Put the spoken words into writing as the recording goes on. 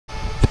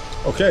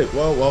Okay,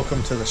 well,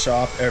 welcome to the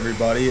shop,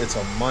 everybody. It's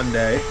a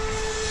Monday,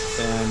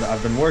 and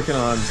I've been working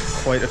on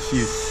quite a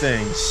few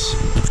things.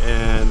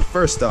 And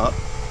first up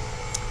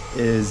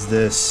is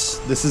this.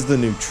 This is the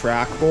new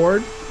track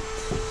board,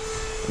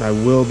 and I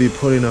will be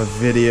putting a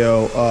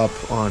video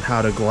up on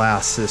how to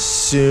glass this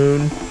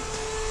soon.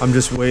 I'm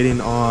just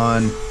waiting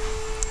on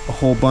a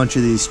whole bunch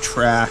of these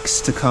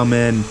tracks to come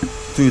in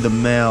through the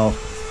mail.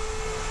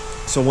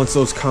 So once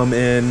those come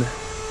in,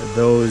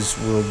 those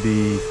will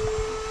be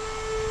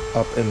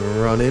up and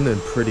running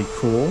and pretty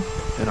cool.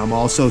 And I'm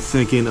also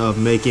thinking of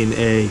making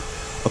a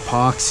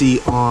epoxy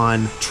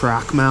on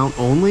track mount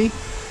only.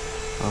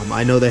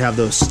 I know they have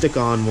those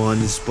stick-on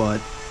ones, but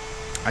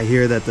I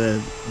hear that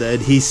the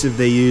adhesive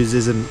they use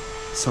isn't,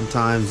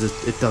 sometimes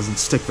it doesn't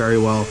stick very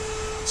well.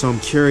 So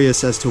I'm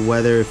curious as to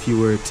whether if you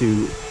were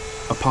to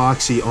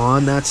epoxy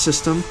on that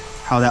system,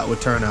 how that would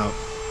turn out.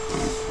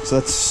 So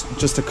that's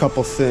just a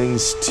couple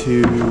things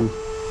to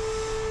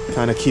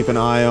kind of keep an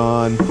eye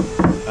on.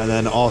 And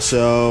then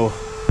also,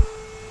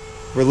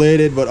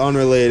 related but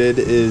unrelated,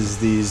 is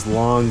these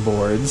long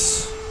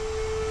boards.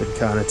 Been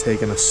kind of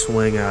taking a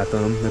swing at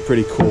them. They're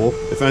pretty cool.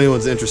 If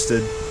anyone's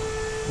interested,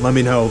 let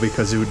me know,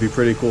 because it would be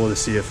pretty cool to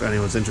see if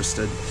anyone's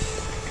interested.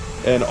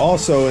 And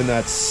also in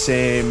that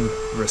same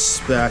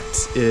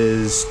respect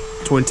is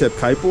twin tip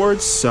kite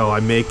boards. So I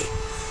make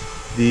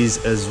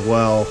these as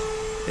well.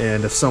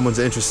 And if someone's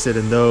interested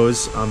in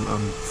those, I'm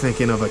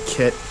thinking of a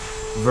kit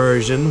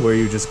version where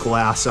you just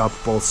glass up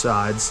both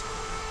sides,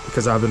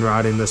 because I've been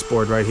riding this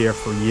board right here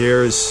for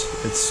years.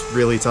 It's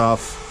really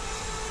tough.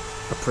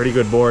 A pretty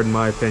good board in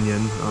my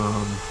opinion.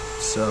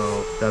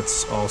 So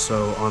that's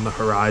also on the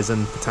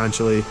horizon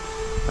potentially.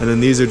 And then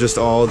these are just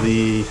all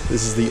this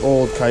is the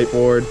old kite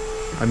board,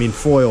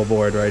 foil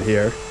board right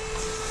here.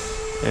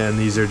 And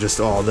these are just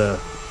all the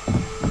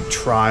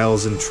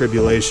trials and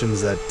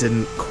tribulations that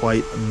didn't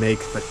quite make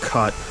the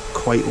cut,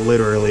 quite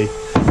literally.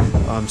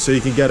 So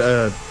you can get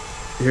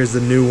here's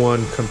the new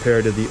one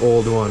compared to the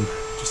old one.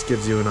 Just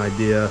gives you an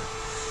idea.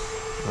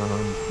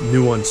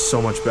 New one's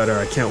so much better.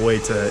 I can't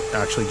wait to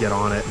actually get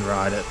on it and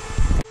ride it.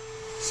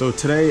 So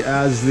today,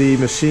 as the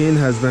machine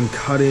has been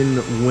cutting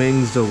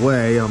wings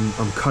away, I'm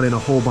cutting a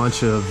whole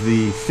bunch of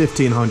the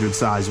 1500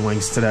 size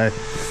wings today.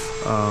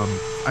 I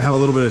have a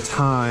little bit of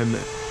time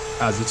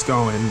as it's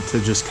going to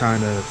just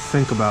kind of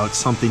think about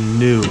something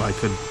new I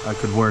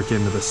could work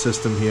into the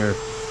system here.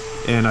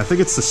 And I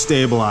think it's the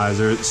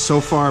stabilizer. So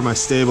far my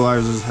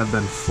stabilizers have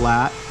been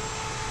flat.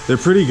 They're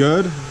pretty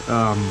good.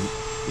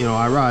 You know,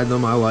 I ride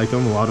them, I like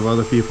them. A lot of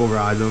other people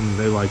ride them,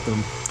 they like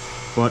them.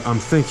 But I'm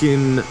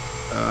thinking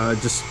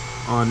just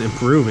on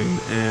improving,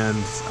 and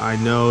I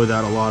know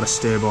that a lot of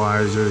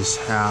stabilizers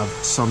have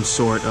some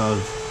sort of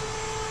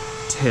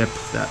tip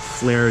that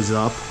flares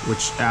up,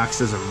 which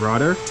acts as a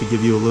rudder to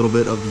give you a little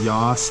bit of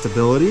yaw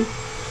stability.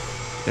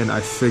 And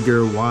I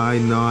figure, why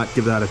not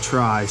give that a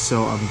try?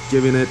 So I'm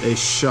giving it a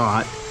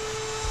shot.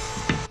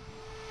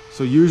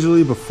 So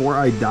usually before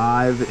I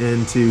dive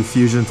into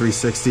Fusion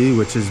 360,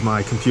 which is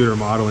my computer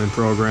modeling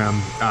program,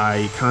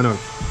 I kind of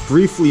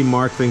briefly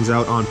mark things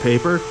out on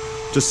paper,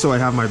 just so I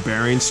have my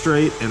bearings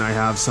straight and I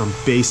have some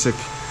basic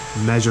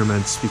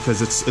measurements,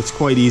 because it's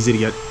quite easy to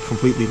get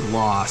completely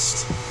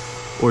lost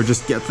or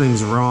just get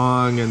things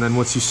wrong. And then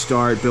once you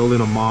start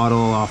building a model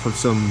off of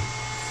some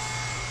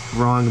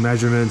wrong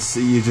measurements,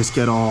 you just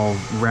get all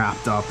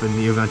wrapped up and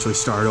you eventually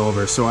start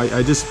over. So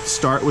I just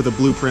start with a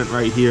blueprint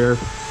right here.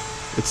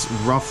 It's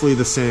roughly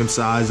the same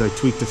size. I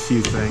tweaked a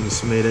few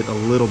things, made it a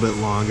little bit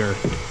longer.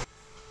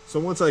 So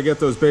once I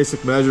get those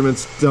basic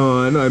measurements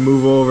done, I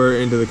move over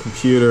into the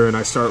computer and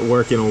I start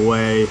working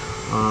away.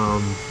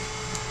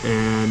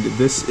 And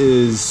this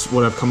is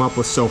what I've come up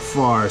with so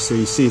far. So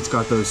you see it's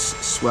got those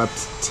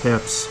swept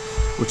tips,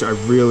 which I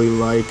really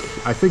like.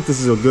 I think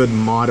this is a good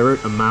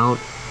moderate amount.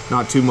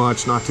 Not too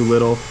much, not too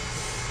little.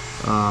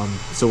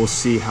 So we'll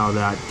see how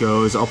that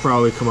goes. I'll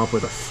probably come up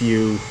with a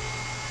few,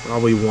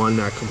 probably one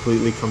that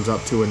completely comes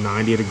up to a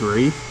 90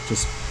 degree,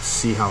 just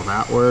see how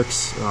that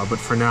works. But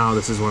for now,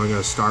 this is what I'm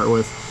gonna start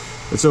with.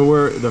 And so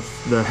we're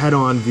the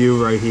head-on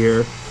view right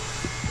here,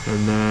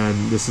 and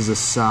then this is a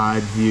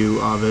side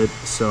view of it.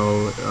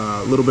 So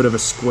a little bit of a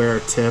square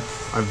tip.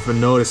 I've been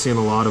noticing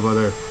a lot of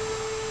other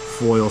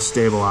foil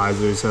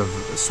stabilizers have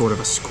sort of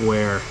a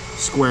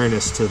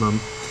squareness to them.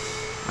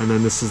 And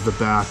then this is the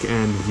back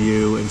end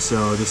view, and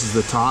so this is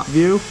the top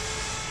view,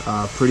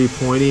 pretty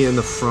pointy in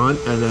the front,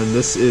 and then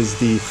this is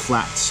the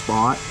flat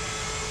spot,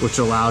 which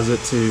allows it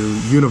to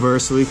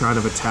universally kind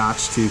of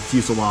attach to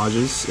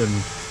fuselages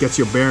and gets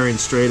your bearing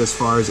straight as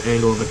far as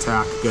angle of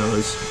attack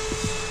goes.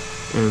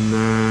 And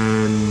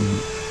then,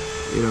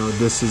 you know,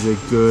 this is a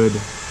good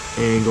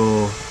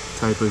angle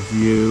type of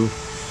view.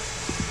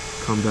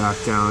 Come back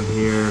down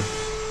here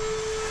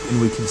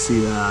and we can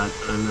see that,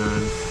 and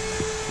then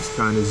just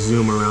kind of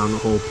zoom around the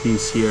whole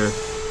piece here.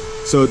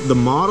 So the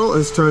model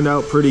has turned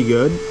out pretty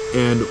good,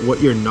 and what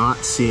you're not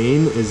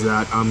seeing is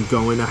that I'm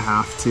going to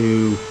have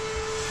to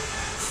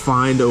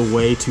find a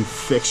way to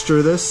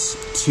fixture this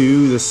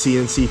to the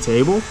CNC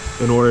table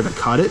in order to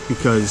cut it,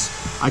 because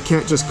I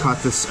can't just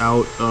cut this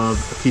out of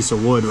a piece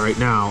of wood right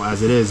now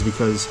as it is,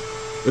 because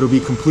it'll be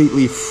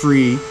completely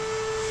free.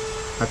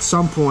 At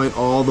some point,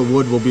 all the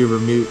wood will be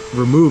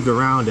removed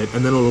around it,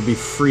 and then it'll be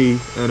free,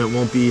 and it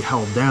won't be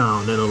held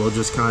down, and it'll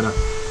just kind of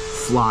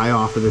fly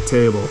off of the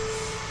table.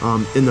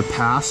 In the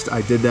past,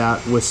 I did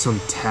that with some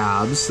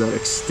tabs that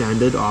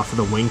extended off of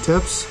the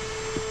wingtips,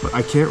 but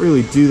I can't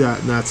really do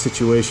that in that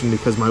situation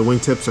because my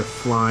wingtips are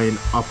flying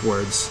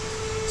upwards.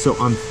 So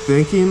I'm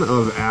thinking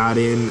of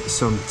adding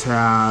some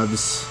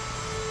tabs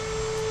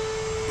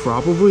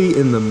probably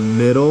in the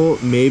middle,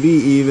 maybe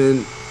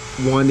even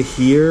one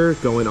here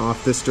going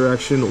off this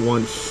direction,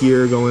 one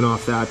here going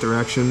off that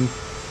direction,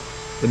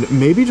 and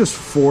maybe just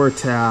 4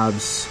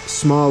 tabs,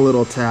 small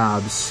little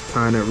tabs,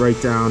 kind of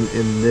right down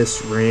in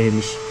this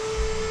range.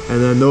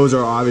 And then those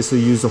are obviously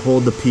used to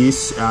hold the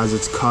piece as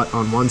it's cut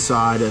on one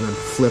side and then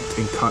flipped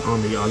and cut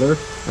on the other.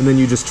 And then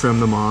you just trim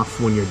them off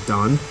when you're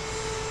done.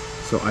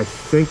 So I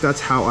think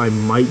that's how I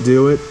might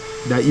do it.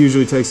 That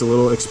usually takes a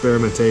little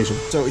experimentation.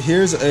 So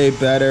here's a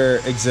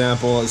better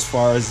example as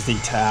far as the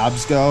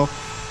tabs go.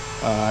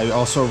 I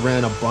also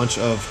ran a bunch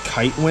of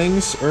kite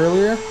wings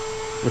earlier,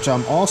 which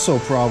I'm also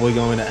probably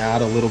going to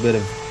add a little bit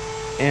of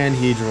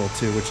anhedral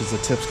to, which is the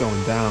tips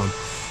going down.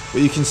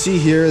 But you can see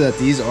here that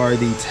these are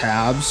the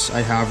tabs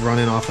I have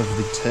running off of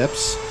the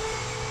tips.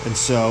 And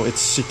so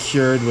it's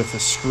secured with a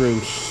screw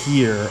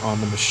here on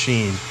the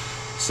machine.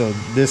 So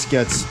this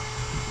gets,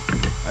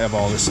 I have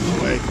all this in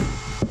the way.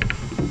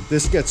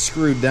 This gets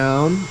screwed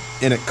down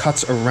and it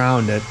cuts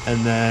around it.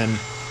 And then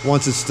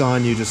once it's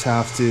done, you just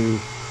have to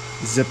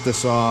zip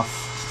this off,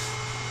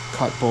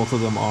 cut both of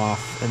them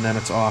off, and then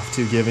it's off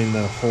to giving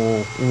the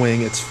whole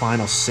wing its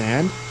final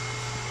sand.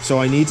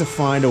 So I need to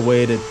find a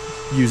way to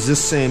use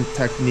this same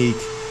technique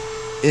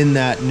in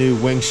that new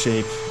wing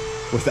shape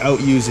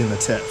without using the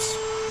tips.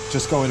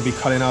 Just going to be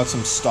cutting out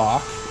some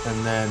stock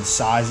and then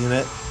sizing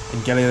it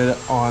and getting it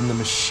on the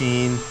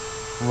machine,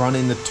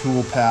 running the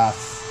tool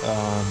path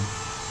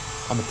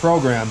on the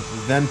program,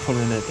 then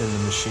putting it in the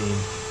machine.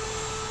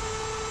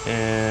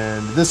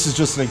 And this is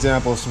just an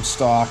example of some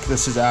stock.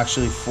 This is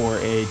actually for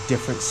a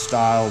different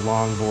style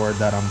longboard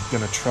that I'm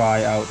gonna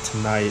try out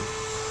tonight.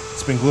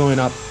 It's been gluing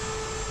up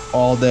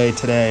all day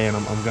today, and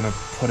I'm gonna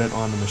put it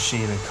on the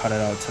machine and cut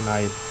it out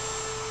tonight.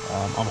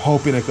 I'm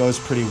hoping it goes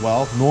pretty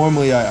well.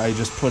 Normally I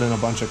just put in a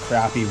bunch of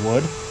crappy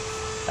wood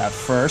at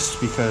first,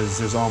 because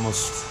there's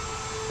almost,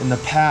 in the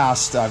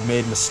past I've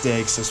made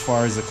mistakes as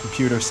far as the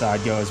computer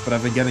side goes, but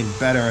I've been getting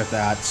better at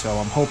that. So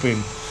I'm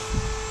hoping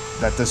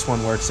that this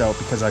one works out,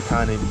 because I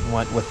kind of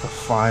went with the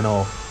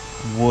final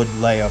wood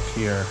layup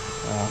here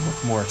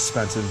with more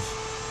expensive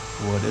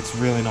wood. It's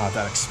really not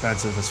that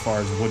expensive as far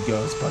as wood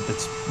goes, but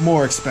it's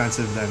more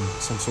expensive than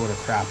some sort of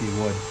crappy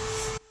wood.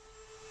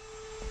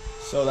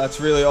 So that's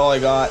really all I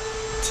got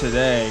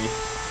today.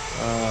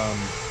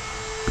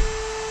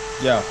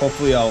 Yeah,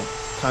 hopefully I'll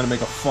kind of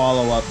make a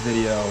follow-up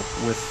video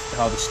with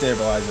how the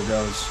stabilizer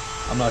goes.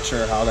 I'm not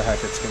sure how the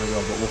heck it's gonna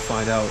go, but we'll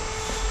find out.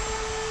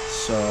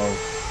 So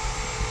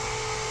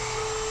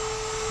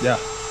yeah,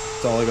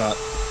 that's all I got.